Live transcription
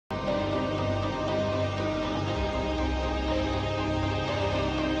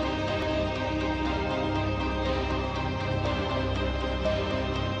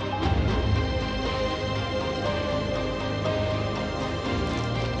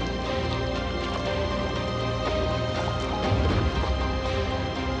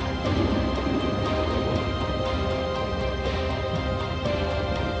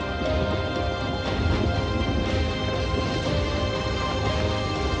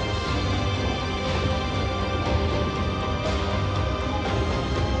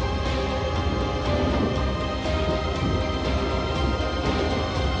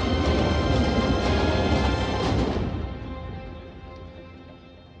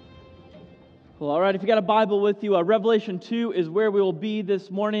Cool. All right, if you got a Bible with you, Revelation 2 is where we will be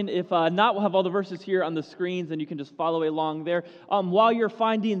this morning. If not, we'll have all the verses here on the screens, and you can just follow along there. While you're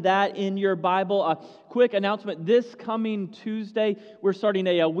finding that in your Bible, a quick announcement. This coming Tuesday, we're starting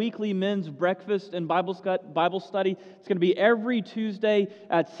a weekly men's breakfast and Bible study. It's going to be every Tuesday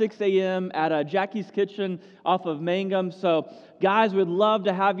at 6 a.m. at Jackie's Kitchen off of Mangum. So, guys, we'd love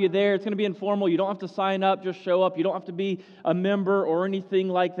to have you there. It's going to be informal. You don't have to sign up. Just show up. You don't have to be a member or anything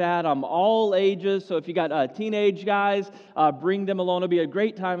like that. All ages. So if you got teenage guys, bring them along. It'll be a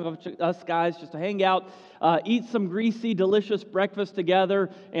great time of us guys just to hang out, eat some greasy, delicious breakfast together,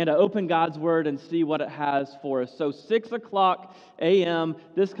 and open God's Word and see what it has for us. So 6 o'clock a.m.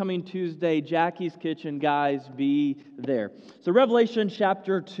 this coming Tuesday, Jackie's Kitchen, guys, be there. So Revelation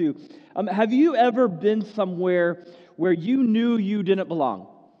chapter 2. Have you ever been somewhere where you knew you didn't belong?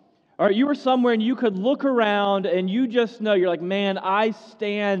 Or you were somewhere and you could look around and you just know, you're like, man, I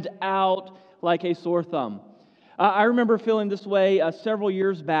stand out like a sore thumb. I remember feeling this way several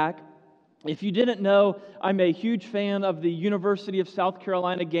years back. If you didn't know, I'm a huge fan of the University of South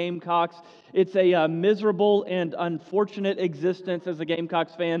Carolina Gamecocks. It's a miserable and unfortunate existence as a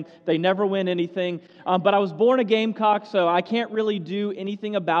Gamecocks fan. They never win anything. But I was born a Gamecock, so I can't really do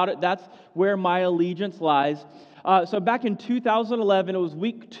anything about it. That's where my allegiance lies. So back in 2011, it was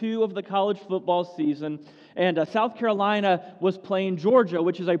week 2 of the college football season, and South Carolina was playing Georgia,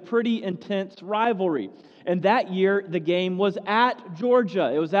 which is a pretty intense rivalry. And that year, the game was at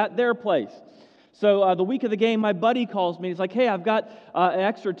Georgia. It was at their place. So the week of the game, my buddy calls me. He's like, hey, I've got an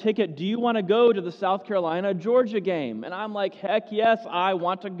extra ticket. Do you want to go to the South Carolina-Georgia game? And I'm like, heck yes, I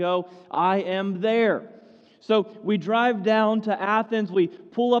want to go. I am there. So we drive down to Athens. We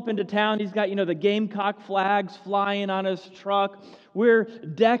pull up into town. He's got, the Gamecock flags flying on his truck. We're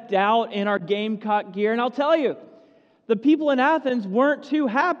decked out in our Gamecock gear. And I'll tell you, the people in Athens weren't too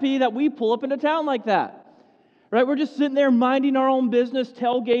happy that we pull up into town like that. Right? We're just sitting there minding our own business,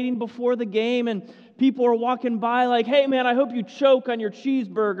 tailgating before the game, and people are walking by like, hey, man, I hope you choke on your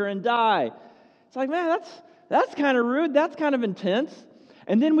cheeseburger and die. It's like, man, that's kind of rude. That's kind of intense.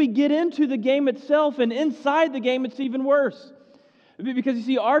 And then we get into the game itself, and inside the game, it's even worse. Because you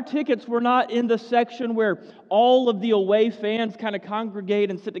see, our tickets were not in the section where all of the away fans kind of congregate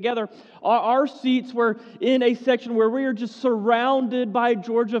and sit together. Our seats were in a section where we are just surrounded by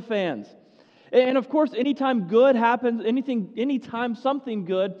Georgia fans. And of course, anytime good happens, anytime something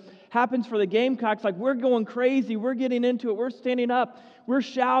good happens for the Gamecocks, like we're going crazy, we're getting into it, we're standing up, we're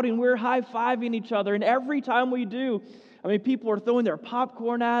shouting, we're high-fiving each other. And every time we do, people are throwing their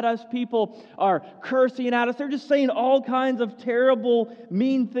popcorn at us. People are cursing at us. They're just saying all kinds of terrible,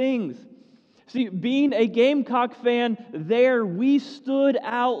 mean things. See, being a Gamecock fan there, we stood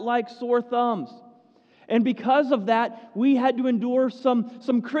out like sore thumbs. And because of that, we had to endure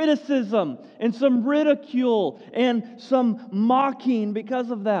some criticism and some ridicule and some mocking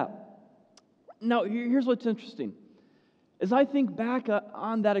because of that. Now, here's what's interesting. As I think back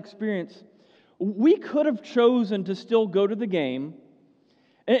on that experience, we could have chosen to still go to the game,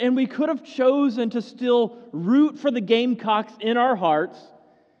 and we could have chosen to still root for the Gamecocks in our hearts,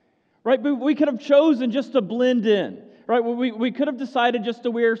 right? But we could have chosen just to blend in, right? We could have decided just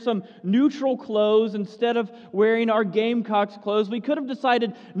to wear some neutral clothes instead of wearing our Gamecocks clothes. We could have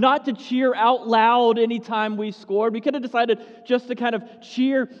decided not to cheer out loud anytime we scored. We could have decided just to kind of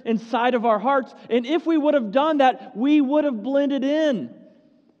cheer inside of our hearts. And if we would have done that, we would have blended in.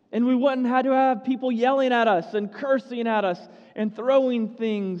 And we wouldn't have to have people yelling at us and cursing at us and throwing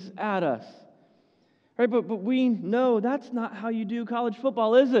things at us. Right? But we know that's not how you do college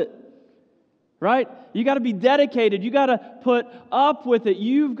football, is it? Right? You got to be dedicated. You got to put up with it.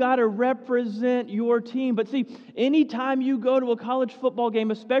 You've got to represent your team. But see, anytime you go to a college football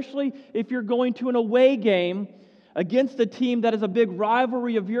game, especially if you're going to an away game against a team that is a big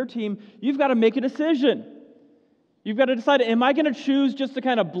rivalry of your team, you've got to make a decision. You've got to decide, am I going to choose just to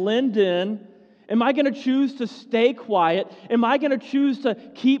kind of blend in? Am I going to choose to stay quiet? Am I going to choose to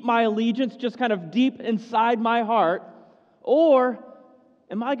keep my allegiance just kind of deep inside my heart? Or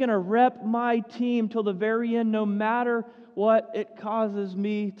am I going to rep my team till the very end, no matter what it causes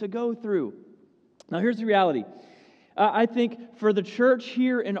me to go through? Now, here's the reality. I think for the church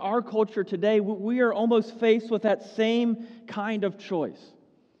here in our culture today, we are almost faced with that same kind of choice.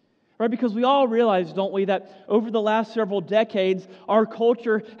 Right? Because we all realize, don't we, that over the last several decades, our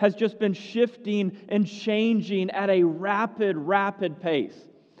culture has just been shifting and changing at a rapid pace.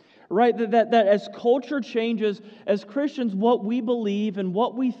 Right? That as culture changes, as Christians, what we believe and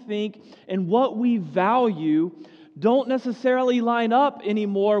what we think and what we value don't necessarily line up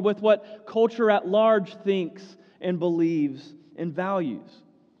anymore with what culture at large thinks and believes and values.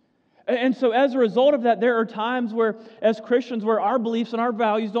 And so as a result of that, there are times where, as Christians, where our beliefs and our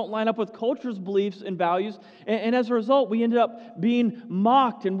values don't line up with culture's beliefs and values. And as a result, we end up being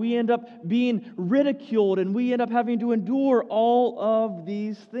mocked, and we end up being ridiculed, and we end up having to endure all of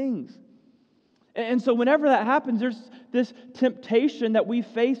these things. And so whenever that happens, there's this temptation that we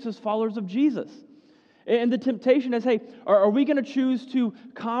face as followers of Jesus. And the temptation is, hey, are we going to choose to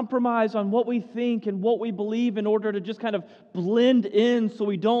compromise on what we think and what we believe in order to just kind of blend in so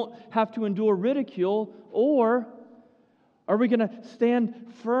we don't have to endure ridicule? Or are we going to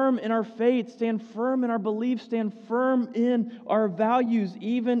stand firm in our faith, stand firm in our beliefs, stand firm in our values,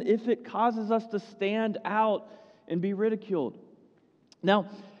 even if it causes us to stand out and be ridiculed? Now,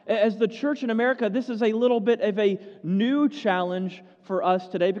 as the church in America, this is a little bit of a new challenge for us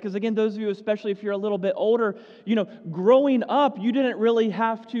today, because again, those of you, especially if you're a little bit older, growing up, you didn't really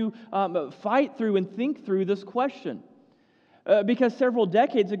have to fight through and think through this question. Because several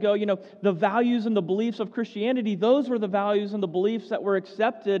decades ago, the values and the beliefs of Christianity, those were the values and the beliefs that were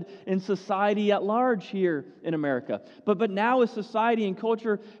accepted in society at large here in America. But now as society and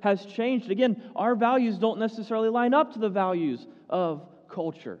culture has changed, again, our values don't necessarily line up to the values of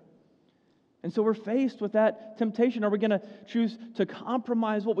culture. And so we're faced with that temptation. Are we going to choose to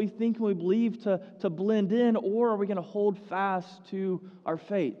compromise what we think and we believe to blend in, or are we going to hold fast to our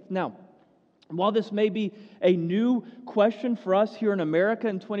faith? Now, while this may be a new question for us here in America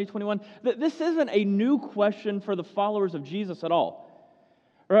in 2021, this isn't a new question for the followers of Jesus at all.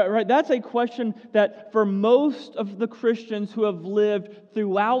 Right? That's a question that for most of the Christians who have lived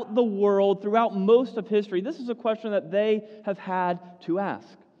throughout the world, throughout most of history, this is a question that they have had to ask.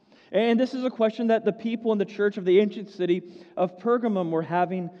 And this is a question that the people in the church of the ancient city of Pergamum were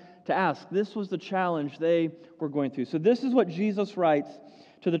having to ask. This was the challenge they were going through. So this is what Jesus writes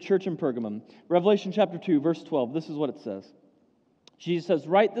to the church in Pergamum. Revelation chapter 2, verse 12. This is what it says. Jesus says,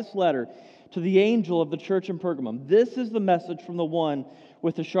 "Write this letter to the angel of the church in Pergamum. This is the message from the one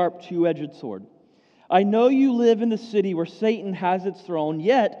with the sharp two-edged sword. I know you live in the city where Satan has its throne,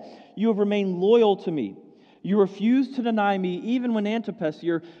 yet you have remained loyal to me. You refused to deny me even when Antipas,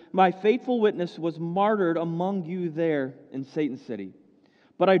 my faithful witness, was martyred among you there in Satan's city.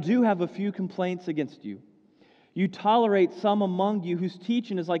 But I do have a few complaints against you. You tolerate some among you whose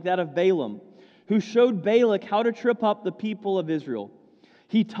teaching is like that of Balaam, who showed Balak how to trip up the people of Israel.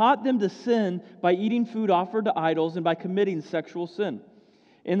 He taught them to sin by eating food offered to idols and by committing sexual sin.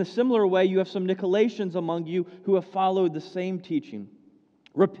 In a similar way, you have some Nicolaitans among you who have followed the same teaching.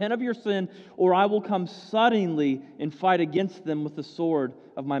 Repent of your sin, or I will come suddenly and fight against them with the sword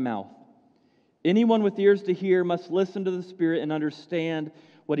of my mouth. Anyone with ears to hear must listen to the Spirit and understand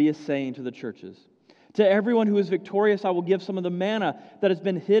what He is saying to the churches. To everyone who is victorious, I will give some of the manna that has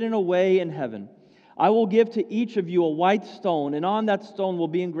been hidden away in heaven. I will give to each of you a white stone, and on that stone will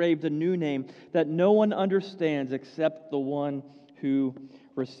be engraved a new name that no one understands except the one who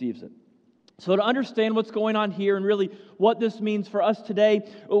receives it." So to understand what's going on here and really what this means for us today,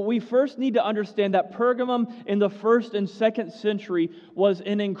 we first need to understand that Pergamum in the 1st and 2nd century was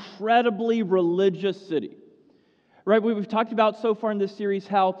an incredibly religious city. Right? We've talked about so far in this series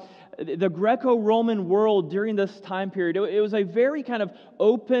how the Greco-Roman world during this time period, it was a very kind of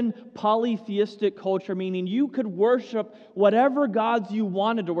open polytheistic culture, meaning you could worship whatever gods you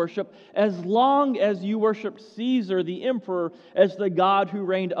wanted to worship as long as you worshiped Caesar, the emperor, as the god who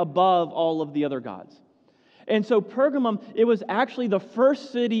reigned above all of the other gods. And so Pergamum, it was actually the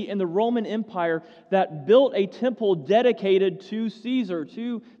first city in the Roman Empire that built a temple dedicated to Caesar,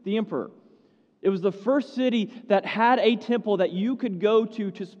 to the emperor. It was the first city that had a temple that you could go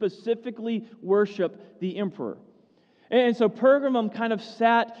to specifically worship the emperor. And so Pergamum kind of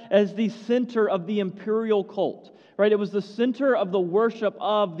sat as the center of the imperial cult, right? It was the center of the worship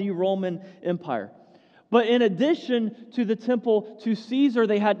of the Roman Empire. But in addition to the temple to Caesar,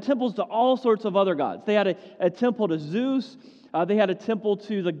 they had temples to all sorts of other gods. They had a temple to Zeus. They had a temple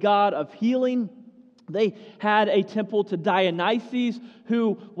to the god of healing. They had a temple to Dionysus,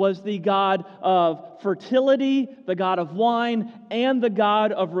 who was the god of fertility, the god of wine, and the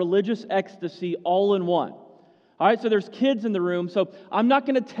god of religious ecstasy all in one. All right, so there's kids in the room, so I'm not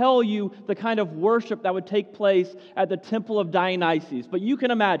going to tell you the kind of worship that would take place at the temple of Dionysus, but you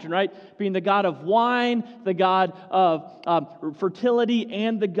can imagine, right, being the god of wine, the god of fertility,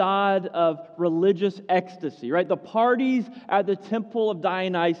 and the god of religious ecstasy, right? The parties at the temple of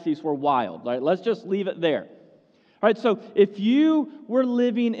Dionysus were wild, right? Let's just leave it there. All right, so if you were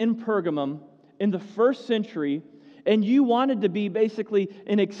living in Pergamum in the 1st century, and you wanted to be basically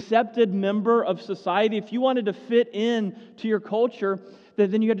an accepted member of society, if you wanted to fit in to your culture,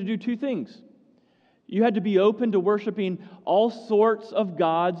 then you had to do two things. You had to be open to worshiping all sorts of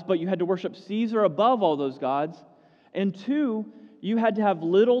gods, but you had to worship Caesar above all those gods. And 2, you had to have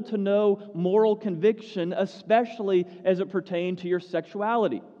little to no moral conviction, especially as it pertained to your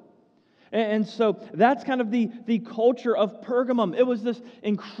sexuality. And so that's kind of the culture of Pergamum. It was this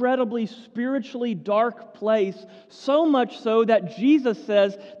incredibly spiritually dark place, so much so that Jesus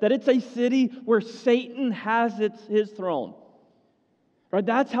says that it's a city where Satan has his throne. Right?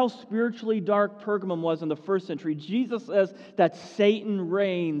 That's how spiritually dark Pergamum was in the first century. Jesus says that Satan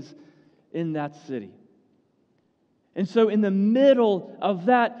reigns in that city. And so in the middle of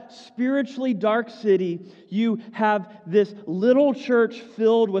that spiritually dark city, you have this little church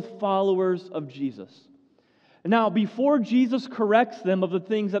filled with followers of Jesus. Now, before Jesus corrects them of the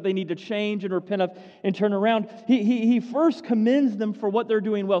things that they need to change and repent of and turn around, he first commends them for what they're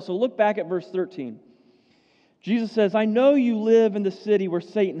doing well. So look back at verse 13. Jesus says, I know you live in the city where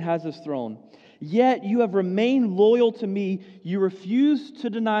Satan has his throne, yet you have remained loyal to me. You refused to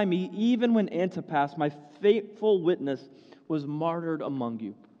deny me even when Antipas, my faithful witness, was martyred among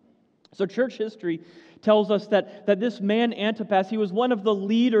you. So church history tells us that this man Antipas, he was one of the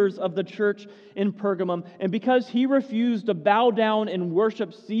leaders of the church in Pergamum, and because he refused to bow down and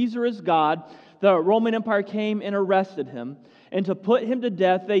worship Caesar as God, the Roman Empire came and arrested him. And to put him to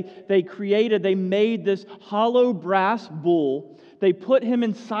death, they made this hollow brass bull. They put him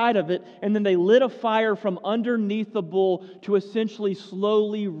inside of it, and then they lit a fire from underneath the bull to essentially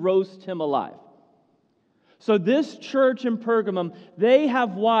slowly roast him alive. So this church in Pergamum, they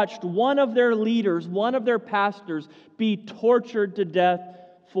have watched one of their leaders, one of their pastors, be tortured to death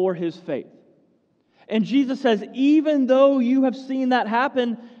for his faith. And Jesus says, even though you have seen that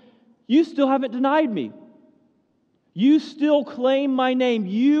happen, you still haven't denied me. You still claim my name.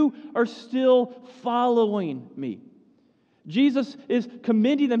 You are still following me. Jesus is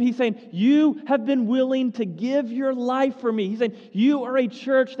commending them. He's saying, you have been willing to give your life for me. He's saying, you are a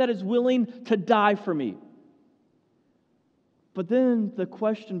church that is willing to die for me. But then the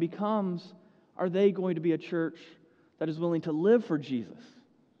question becomes, are they going to be a church that is willing to live for Jesus?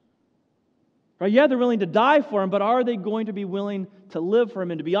 Right? Yeah, they're willing to die for Him, but are they going to be willing to live for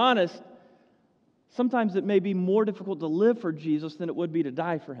Him? And to be honest, sometimes it may be more difficult to live for Jesus than it would be to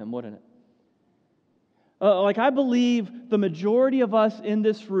die for Him, wouldn't it? I believe the majority of us in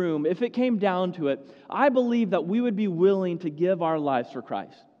this room, if it came down to it, I believe that we would be willing to give our lives for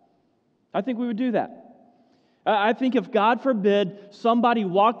Christ. I think we would do that. I think if, God forbid, somebody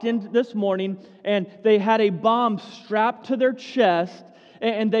walked in this morning and they had a bomb strapped to their chest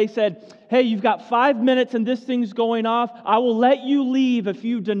and they said, hey, you've got 5 minutes and this thing's going off, I will let you leave if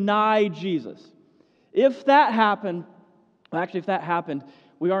you deny Jesus. If that happened,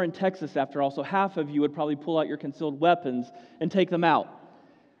 we are in Texas after all, so half of you would probably pull out your concealed weapons and take them out.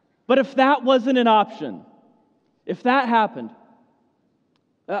 But if that wasn't an option, if that happened,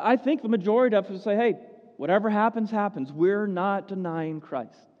 I think the majority of us would say, hey, whatever happens, happens. We're not denying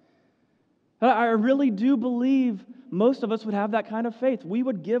Christ. I really do believe most of us would have that kind of faith. We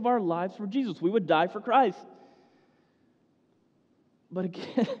would give our lives for Jesus. We would die for Christ. But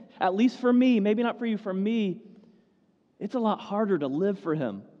again, at least for me, maybe not for you, for me, it's a lot harder to live for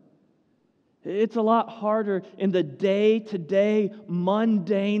Him. It's a lot harder in the day-to-day,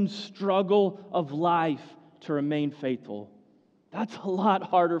 mundane struggle of life to remain faithful. That's a lot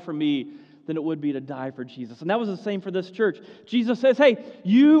harder for me than it would be to die for Jesus. And that was the same for this church. Jesus says, hey,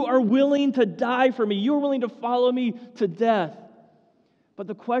 you are willing to die for me. You are willing to follow me to death. But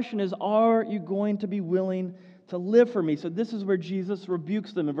the question is, are you going to be willing to live for me? So this is where Jesus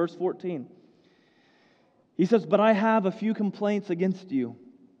rebukes them in verse 14. He says, but I have a few complaints against you.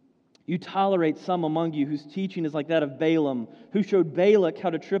 You tolerate some among you whose teaching is like that of Balaam, who showed Balak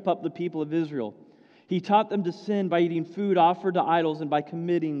how to trip up the people of Israel. He taught them to sin by eating food offered to idols and by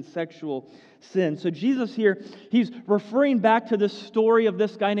committing sexual sin. So Jesus here, he's referring back to this story of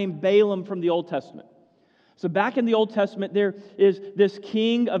this guy named Balaam from the Old Testament. So back in the Old Testament, there is this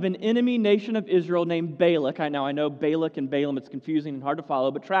king of an enemy nation of Israel named Balak. Now I know Balak and Balaam, it's confusing and hard to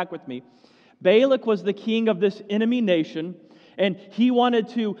follow, but track with me. Balak was the king of this enemy nation, and he wanted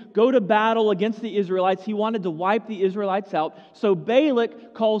to go to battle against the Israelites. He wanted to wipe the Israelites out. So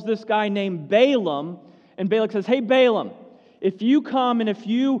Balak calls this guy named Balaam, and Balak says, hey, Balaam, if you come and if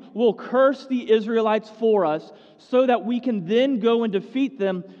you will curse the Israelites for us so that we can then go and defeat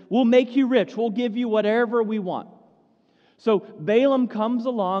them, we'll make you rich. We'll give you whatever we want. So Balaam comes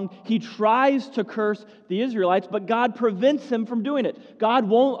along. He tries to curse the Israelites, but God prevents him from doing it. God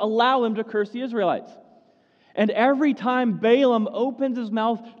won't allow him to curse the Israelites. And every time Balaam opens his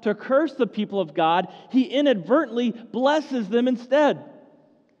mouth to curse the people of God, he inadvertently blesses them instead.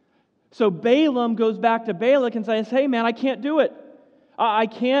 So Balaam goes back to Balak and says, hey man, I can't do it. I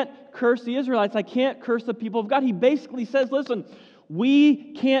can't curse the Israelites. I can't curse the people of God. He basically says, listen,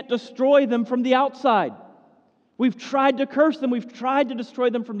 we can't destroy them from the outside. We've tried to curse them. We've tried to destroy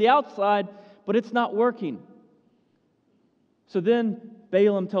them from the outside, but it's not working. So then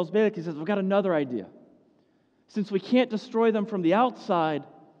Balaam tells Balak, he says, we've got another idea. Since we can't destroy them from the outside,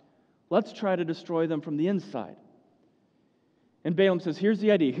 let's try to destroy them from the inside. And Balaam says, here's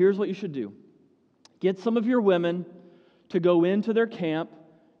the idea. Here's what you should do. Get some of your women to go into their camp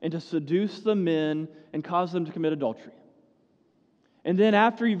and to seduce the men and cause them to commit adultery. And then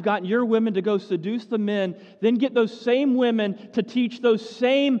after you've gotten your women to go seduce the men, then get those same women to teach those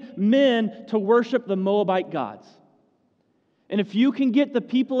same men to worship the Moabite gods. And if you can get the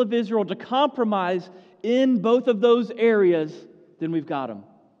people of Israel to compromise in both of those areas, then we've got them.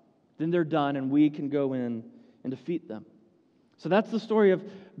 Then they're done and we can go in and defeat them. So that's the story of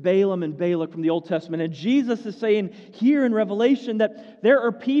Balaam and Balak from the Old Testament. And Jesus is saying here in Revelation that there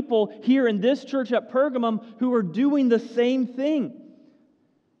are people here in this church at Pergamum who are doing the same thing.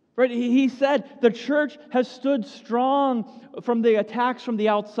 Right? He said the church has stood strong from the attacks from the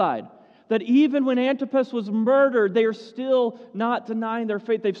outside. That even when Antipas was murdered, they are still not denying their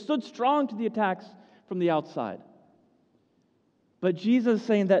faith. They've stood strong to the attacks from the outside. But Jesus is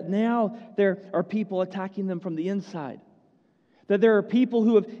saying that now there are people attacking them from the inside. That there are people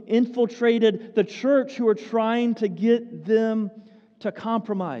who have infiltrated the church who are trying to get them to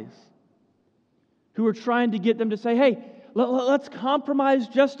compromise. Who are trying to get them to say, hey, let's compromise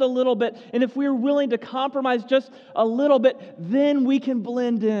just a little bit. And if we're willing to compromise just a little bit, then we can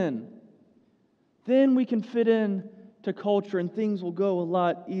blend in. Then we can fit in to culture and things will go a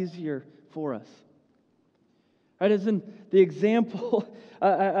lot easier for us. Right, as in the example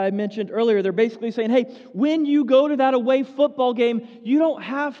I mentioned earlier, they're basically saying, hey, when you go to that away football game, you don't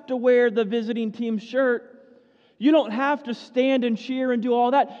have to wear the visiting team shirt. You don't have to stand and cheer and do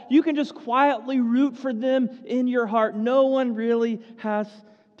all that. You can just quietly root for them in your heart. No one really has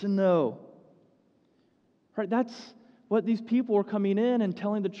to know. Right, that's what these people were coming in and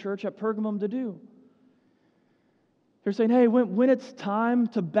telling the church at Pergamum to do. They're saying, hey, when it's time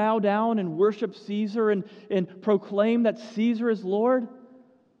to bow down and worship Caesar and proclaim that Caesar is Lord,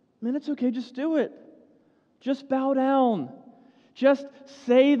 man, it's okay, just do it. Just bow down. Just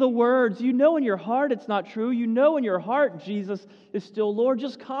say the words. You know in your heart it's not true. You know in your heart Jesus is still Lord.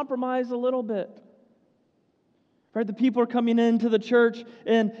 Just compromise a little bit. Right? The people are coming into the church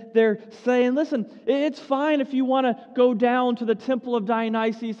and they're saying, listen, it's fine if you want to go down to the temple of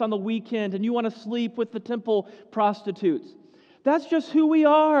Dionysus on the weekend and you want to sleep with the temple prostitutes. That's just who we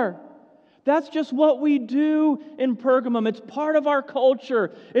are. That's just what we do in Pergamum. It's part of our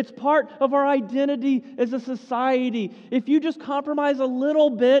culture. It's part of our identity as a society. If you just compromise a little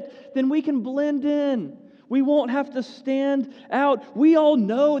bit, then we can blend in. We won't have to stand out. We all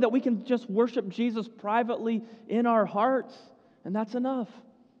know that we can just worship Jesus privately in our hearts, and that's enough.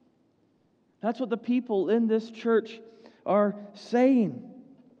 That's what the people in this church are saying.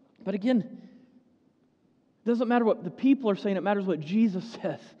 But again, it doesn't matter what the people are saying, it matters what Jesus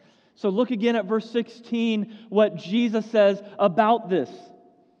says. So look again at verse 16, what Jesus says about this.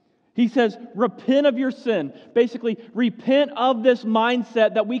 He says, repent of your sin. Basically, repent of this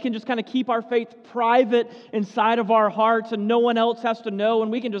mindset that we can just kind of keep our faith private inside of our hearts and no one else has to know and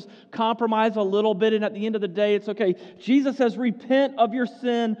we can just compromise a little bit and at the end of the day, it's okay. Jesus says, repent of your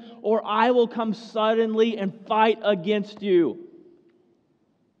sin or I will come suddenly and fight against you.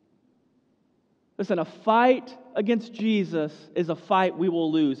 Listen, a fight against Jesus is a fight we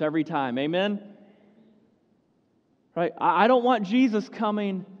will lose every time. Amen? Right? I don't want Jesus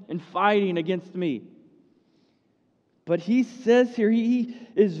coming and fighting against me. But he says here, he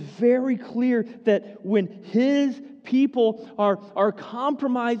is very clear that when his people are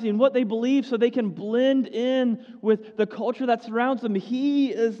compromising what they believe so they can blend in with the culture that surrounds them,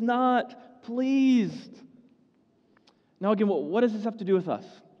 he is not pleased. Now again, what does this have to do with us?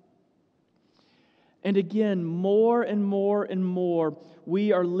 And again, more and more and more,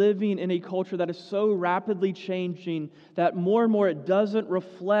 we are living in a culture that is so rapidly changing that more and more it doesn't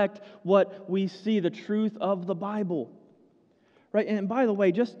reflect what we see, the truth of the Bible. Right? And by the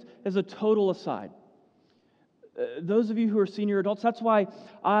way, just as a total aside, those of you who are senior adults, that's why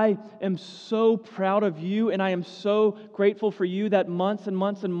I am so proud of you and I am so grateful for you that months and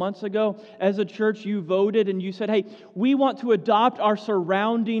months and months ago, as a church, you voted and you said, hey, we want to adopt our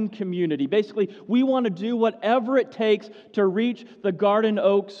surrounding community. Basically, we want to do whatever it takes to reach the Garden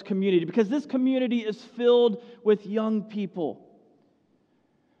Oaks community because this community is filled with young people.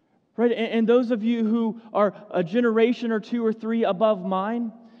 Right? And those of you who are a generation or two or three above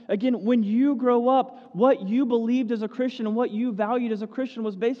mine, Again, when you grow up, what you believed as a Christian and what you valued as a Christian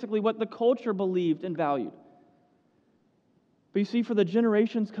was basically what the culture believed and valued. But you see, for the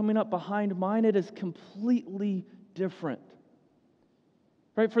generations coming up behind mine, it is completely different.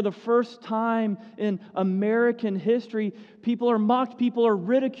 Right? For the first time in American history, people are mocked, people are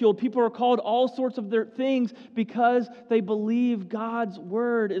ridiculed, people are called all sorts of their things because they believe God's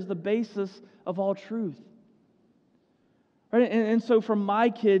Word is the basis of all truth. Right? And so for my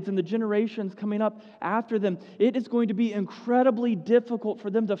kids and the generations coming up after them, it is going to be incredibly difficult for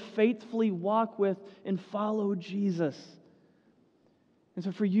them to faithfully walk with and follow Jesus. And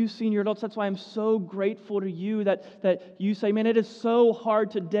so for you senior adults, that's why I'm so grateful to you that you say, man, it is so hard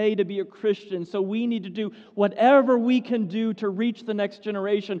today to be a Christian, so we need to do whatever we can do to reach the next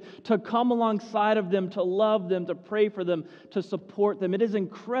generation, to come alongside of them, to love them, to pray for them, to support them. It is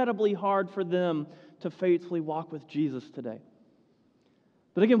incredibly hard for them to faithfully walk with Jesus today.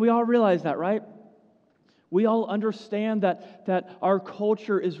 But again, we all realize that, right? We all understand that our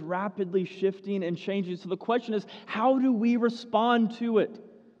culture is rapidly shifting and changing. So the question is, how do we respond to it?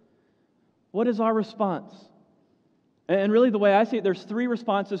 What is our response? And really the way I see it, there's three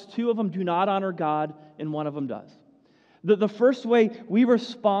responses. Two of them do not honor God, and one of them does. The first way we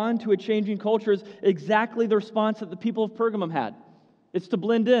respond to a changing culture is exactly the response that the people of Pergamum had. It's to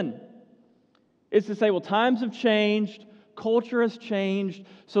blend in. It's to say, well, times have changed. Culture has changed,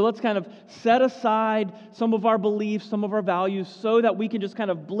 so let's kind of set aside some of our beliefs, some of our values, so that we can just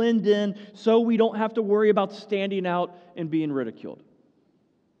kind of blend in, so we don't have to worry about standing out and being ridiculed.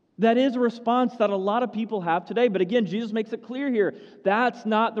 That is a response that a lot of people have today, but again, Jesus makes it clear here, that's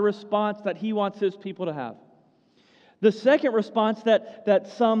not the response that He wants His people to have. The second response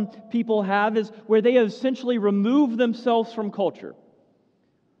that some people have is where they essentially remove themselves from culture.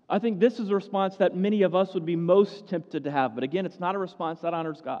 I think this is a response that many of us would be most tempted to have. But again, it's not a response that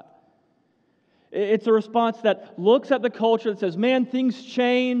honors God. It's a response that looks at the culture and says, man, things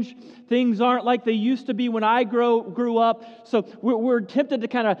change. Things aren't like they used to be when I grew up. So we're tempted to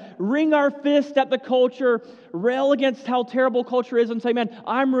kind of wring our fist at the culture, rail against how terrible culture is, and say, man,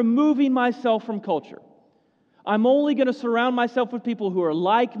 I'm removing myself from culture. I'm only going to surround myself with people who are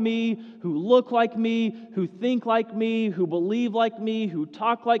like me, who look like me, who think like me, who believe like me, who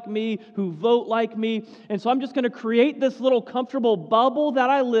talk like me, who vote like me. And so I'm just going to create this little comfortable bubble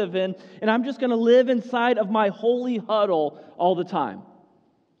that I live in, and I'm just going to live inside of my holy huddle all the time.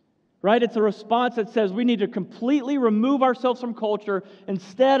 Right? It's a response that says we need to completely remove ourselves from culture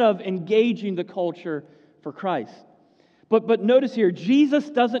instead of engaging the culture for Christ. But notice here, Jesus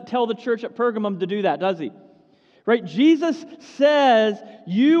doesn't tell the church at Pergamum to do that, does He? Right? Jesus says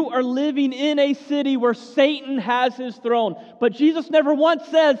you are living in a city where Satan has his throne. But Jesus never once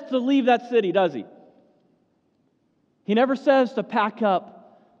says to leave that city, does He? He never says to pack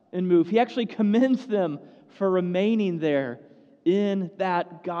up and move. He actually commends them for remaining there in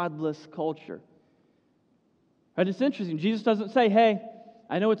that godless culture. Right? It's interesting. Jesus doesn't say, hey,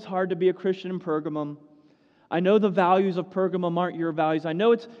 I know it's hard to be a Christian in Pergamum. I know the values of Pergamum aren't your values. I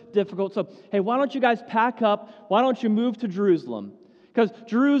know it's difficult. So, hey, why don't you guys pack up? Why don't you move to Jerusalem? Because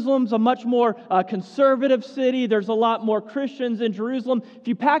Jerusalem's a much more conservative city. There's a lot more Christians in Jerusalem. If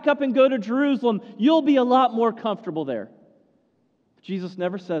you pack up and go to Jerusalem, you'll be a lot more comfortable there. But Jesus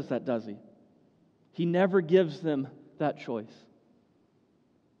never says that, does He? He never gives them that choice.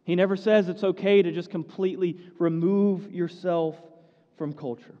 He never says it's okay to just completely remove yourself from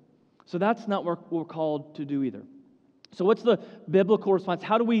culture. So that's not what we're called to do either. So what's the biblical response?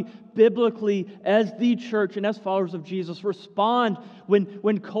 How do we biblically, as the church and as followers of Jesus, respond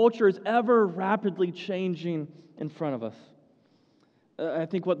when culture is ever rapidly changing in front of us? I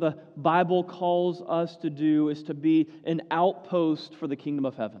think what the Bible calls us to do is to be an outpost for the kingdom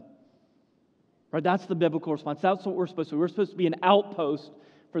of heaven. Right? That's the biblical response. That's what we're supposed to do. We're supposed to be an outpost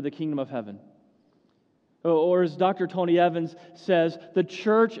for the kingdom of heaven. Or as Dr. Tony Evans says, the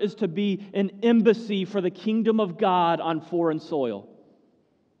church is to be an embassy for the kingdom of God on foreign soil.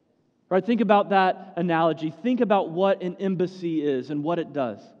 Right? Think about that analogy. Think about what an embassy is and what it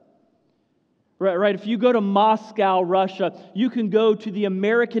does. Right? If you go to Moscow, Russia, you can go to the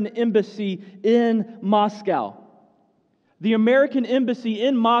American embassy in Moscow. The American embassy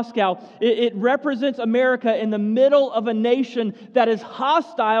in Moscow, it represents America in the middle of a nation that is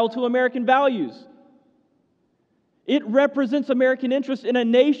hostile to American values. It represents American interests in a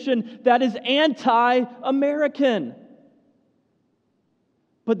nation that is anti-American.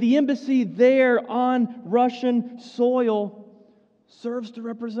 But the embassy there on Russian soil serves to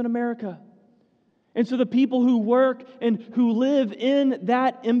represent America. And so the people who work and who live in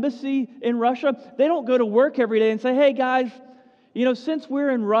that embassy in Russia, they don't go to work every day and say, hey guys, Since we're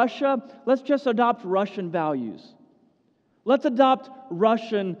in Russia, let's just adopt Russian values. Let's adopt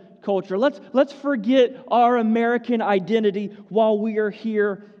Russian culture. Let's forget our American identity while we are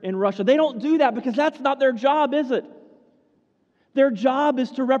here in Russia. They don't do that because that's not their job, is it? Their job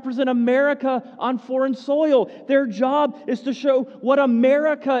is to represent America on foreign soil. Their job is to show what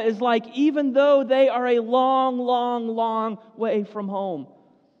America is like, even though they are a long, long, long way from home.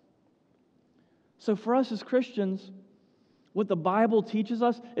 So for us as Christians, what the Bible teaches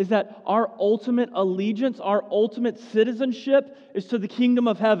us is that our ultimate allegiance, our ultimate citizenship is to the kingdom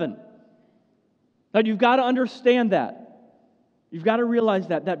of heaven. Now you've got to understand that. You've got to realize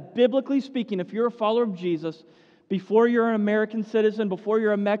that biblically speaking, if you're a follower of Jesus, before you're an American citizen, before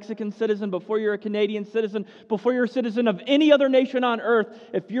you're a Mexican citizen, before you're a Canadian citizen, before you're a citizen of any other nation on earth,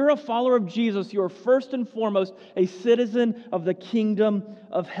 if you're a follower of Jesus, you are first and foremost a citizen of the kingdom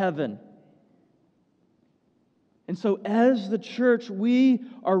of heaven. And so as the church, we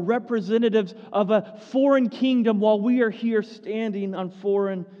are representatives of a foreign kingdom while we are here standing on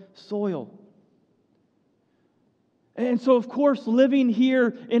foreign soil. And so, of course, living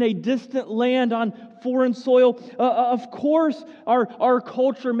here in a distant land on foreign soil, of course, our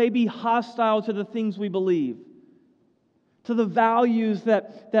culture may be hostile to the things we believe, to the values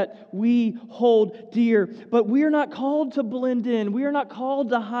that we hold dear. But we are not called to blend in. We are not called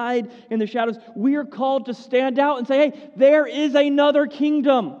to hide in the shadows. We are called to stand out and say, hey, there is another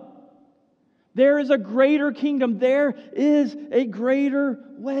kingdom. There is a greater kingdom. There is a greater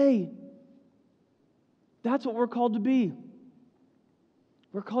way. That's what we're called to be.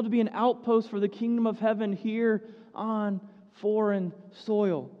 We're called to be an outpost for the kingdom of heaven here on foreign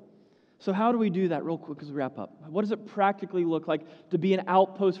soil. So how do we do that real quick as we wrap up? What does it practically look like to be an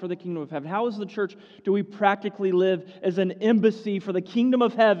outpost for the kingdom of heaven? How as the church do we practically live as an embassy for the kingdom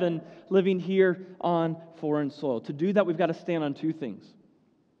of heaven living here on foreign soil? To do that, we've got to stand on two things.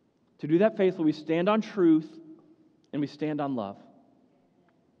 To do that faithfully, we stand on truth and we stand on love.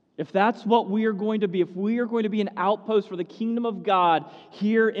 If that's what we are going to be, if we are going to be an outpost for the kingdom of God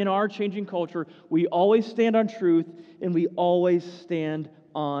here in our changing culture, we always stand on truth and we always stand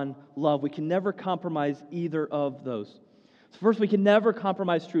on love. We can never compromise either of those. So first, we can never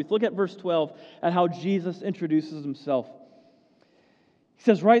compromise truth. Look at verse 12 at how Jesus introduces himself. He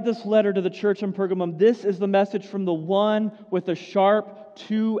says, write this letter to the church in Pergamum. This is the message from the one with a sharp,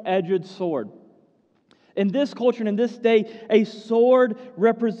 two-edged sword. In this culture and in this day, a sword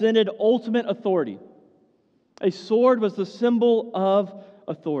represented ultimate authority. A sword was the symbol of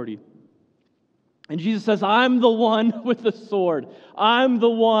authority. And Jesus says, I'm the one with the sword. I'm the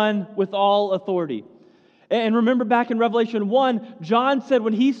one with all authority. And remember back in Revelation 1, John said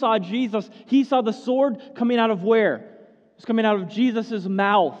when he saw Jesus, he saw the sword coming out of where? It was coming out of Jesus'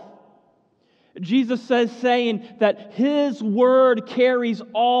 mouth. Jesus says, saying that His word carries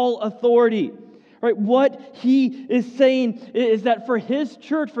all authority. Right? What He is saying is that for His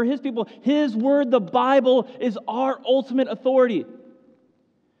church, for His people, His word, the Bible, is our ultimate authority.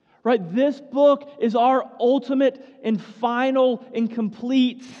 Right? This book is our ultimate and final and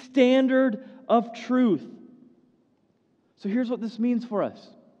complete standard of truth. So here's what this means for us.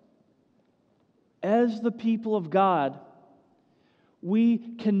 As the people of God, we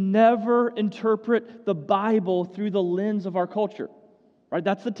can never interpret the Bible through the lens of our culture. Right?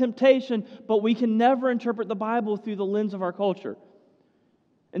 That's the temptation, but we can never interpret the Bible through the lens of our culture.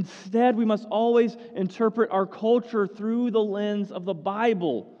 Instead, we must always interpret our culture through the lens of the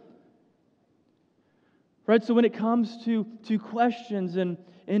Bible. Right? So when it comes to questions and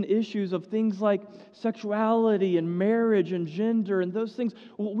issues of things like sexuality and marriage and gender and those things,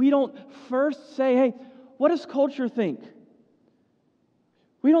 we don't first say, hey, what does culture think?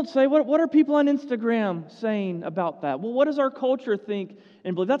 We don't say, what are people on Instagram saying about that? Well, what does our culture think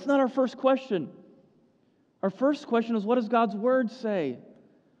and believe? That's not our first question. Our first question is, what does God's Word say?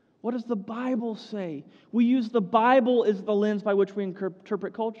 What does the Bible say? We use the Bible as the lens by which we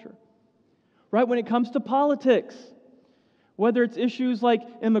interpret culture. Right? When it comes to politics, whether it's issues like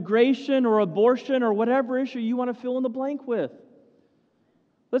immigration or abortion or whatever issue you want to fill in the blank with.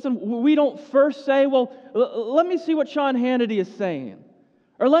 Listen, we don't first say, well, let me see what Sean Hannity is saying.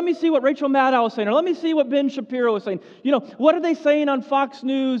 Or let me see what Rachel Maddow is saying. Or let me see what Ben Shapiro is saying. What are they saying on Fox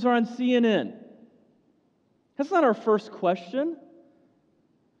News or on CNN? That's not our first question.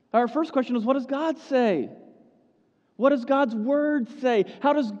 Our first question is, what does God say? What does God's Word say?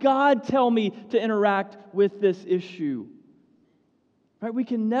 How does God tell me to interact with this issue? Right? We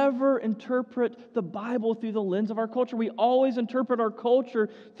can never interpret the Bible through the lens of our culture. We always interpret our culture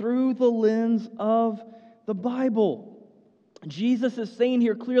through the lens of the Bible. Jesus is saying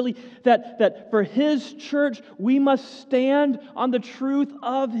here clearly that for His church, we must stand on the truth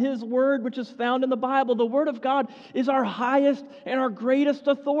of His Word, which is found in the Bible. The Word of God is our highest and our greatest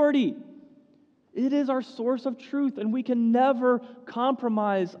authority. It is our source of truth, and we can never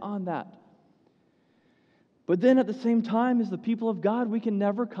compromise on that. But then at the same time, as the people of God, we can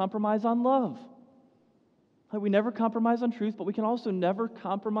never compromise on love. We never compromise on truth, but we can also never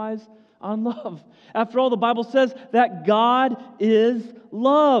compromise on love. After all, the Bible says that God is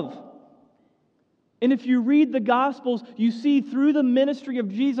love. And if you read the Gospels, you see through the ministry of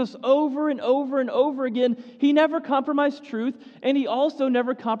Jesus over and over and over again, He never compromised truth, and He also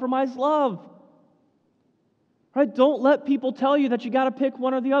never compromised love. Right? Don't let people tell you that you got to pick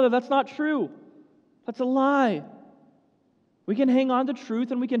one or the other. That's not true. That's a lie. We can hang on to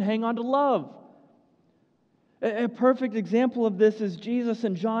truth and we can hang on to love. A perfect example of this is Jesus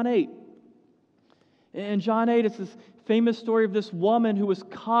in John 8. In John 8, it's this famous story of this woman who was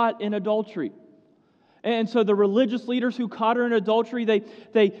caught in adultery. And so the religious leaders who caught her in adultery,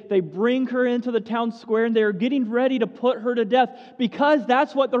 they bring her into the town square and they're getting ready to put her to death because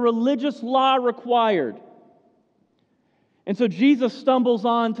that's what the religious law required. And so Jesus stumbles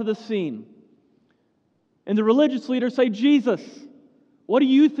onto the scene. And the religious leaders say, Jesus, what do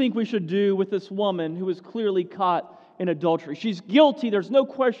you think we should do with this woman who is clearly caught in adultery? She's guilty, there's no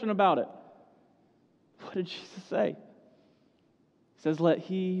question about it. What did Jesus say? He says, let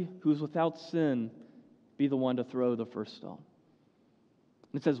he who is without sin be the one to throw the first stone.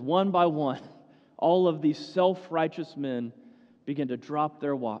 And it says, one by one, all of these self-righteous men begin to drop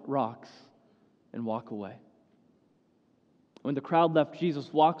their rocks and walk away. When the crowd left,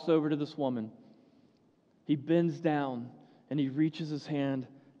 Jesus walks over to this woman. He bends down and he reaches his hand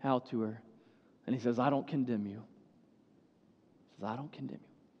out to her. And he says, I don't condemn you. He says, I don't condemn you.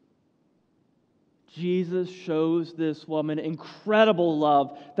 Jesus shows this woman incredible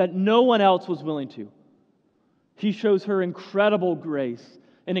love that no one else was willing to. He shows her incredible grace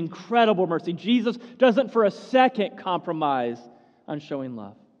and incredible mercy. Jesus doesn't for a second compromise on showing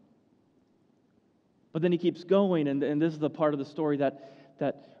love. But then he keeps going, and this is the part of the story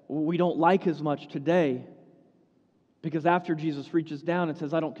that we don't like as much today. Because after Jesus reaches down and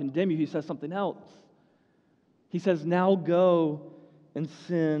says, I don't condemn you, he says something else. He says, now go and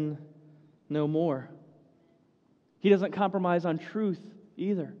sin no more. He doesn't compromise on truth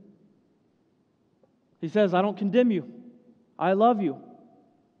either. He says, I don't condemn you. I love you.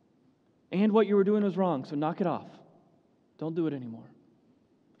 And what you were doing was wrong, so knock it off. Don't do it anymore.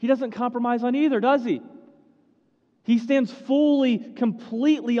 He doesn't compromise on either, does he? He stands fully,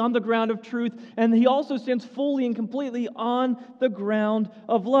 completely on the ground of truth, and he also stands fully and completely on the ground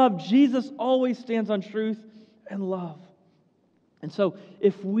of love. Jesus always stands on truth and love. And so,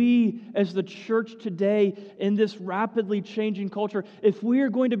 if we, as the church today, in this rapidly changing culture, if we are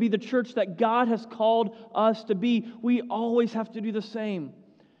going to be the church that God has called us to be, we always have to do the same.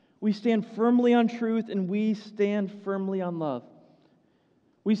 We stand firmly on truth, and we stand firmly on love.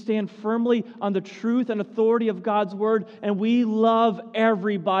 We stand firmly on the truth and authority of God's Word, and we love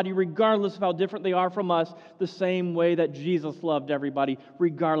everybody, regardless of how different they are from us, the same way that Jesus loved everybody,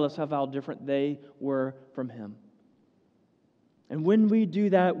 regardless of how different they were from Him. And when we do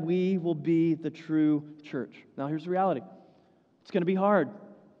that, we will be the true church. Now, here's the reality. It's going to be hard.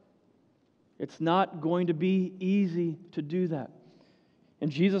 It's not going to be easy to do that.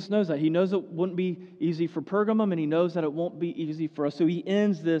 And Jesus knows that. He knows it wouldn't be easy for Pergamum, and He knows that it won't be easy for us. So He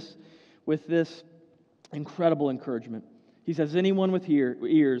ends this with this incredible encouragement. He says, anyone with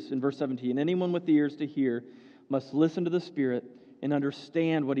ears, in verse 17, anyone with ears to hear must listen to the Spirit and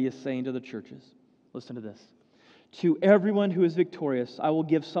understand what He is saying to the churches. Listen to this. To everyone who is victorious, I will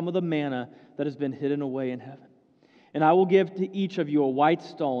give some of the manna that has been hidden away in heaven. And I will give to each of you a white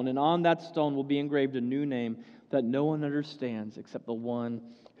stone, and on that stone will be engraved a new name that no one understands except the one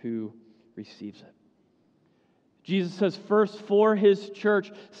who receives it. Jesus says, first, for His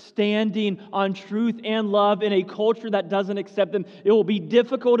church, standing on truth and love in a culture that doesn't accept them. It will be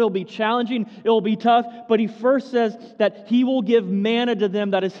difficult, it will be challenging, it will be tough, but He first says that He will give manna to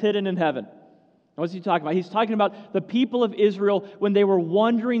them that is hidden in heaven. What's He talking about? He's talking about the people of Israel when they were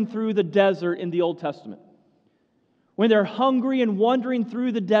wandering through the desert in the Old Testament. When they're hungry and wandering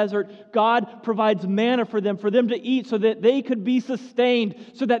through the desert, God provides manna for them to eat so that they could be sustained,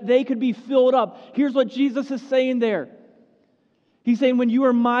 so that they could be filled up. Here's what Jesus is saying there. He's saying, when you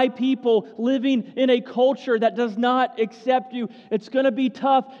are my people living in a culture that does not accept you, it's going to be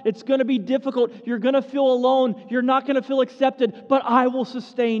tough, it's going to be difficult, you're going to feel alone, you're not going to feel accepted, but I will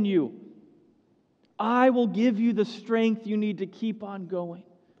sustain you. I will give you the strength you need to keep on going,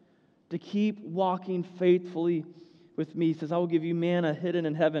 to keep walking faithfully with me. He says, I will give you manna hidden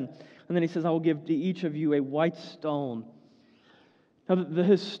in heaven. And then he says, I will give to each of you a white stone. Now, the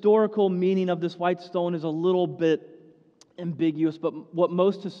historical meaning of this white stone is a little bit ambiguous, but what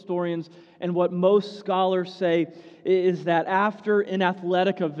most historians and what most scholars say is that after an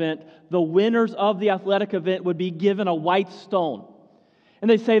athletic event, the winners of the athletic event would be given a white stone. And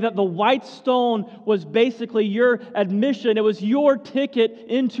they say that the white stone was basically your admission. It was your ticket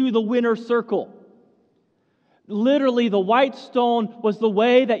into the winner's circle. Literally, the white stone was the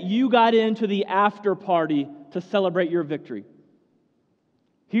way that you got into the after party to celebrate your victory.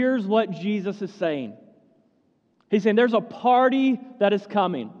 Here's what Jesus is saying. He's saying there's a party that is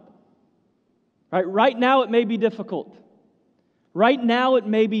coming. Right now it may be difficult. Right now it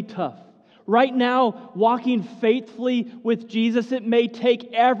may be tough. Right now, walking faithfully with Jesus, it may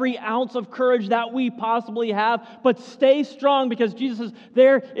take every ounce of courage that we possibly have, but stay strong because Jesus says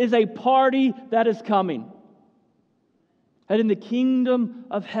there is a party that is coming. And in the kingdom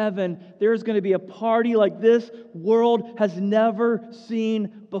of heaven, there is going to be a party like this world has never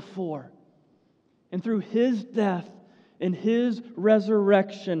seen before. And through His death and His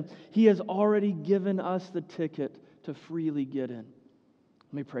resurrection, He has already given us the ticket to freely get in.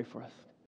 Let me pray for us.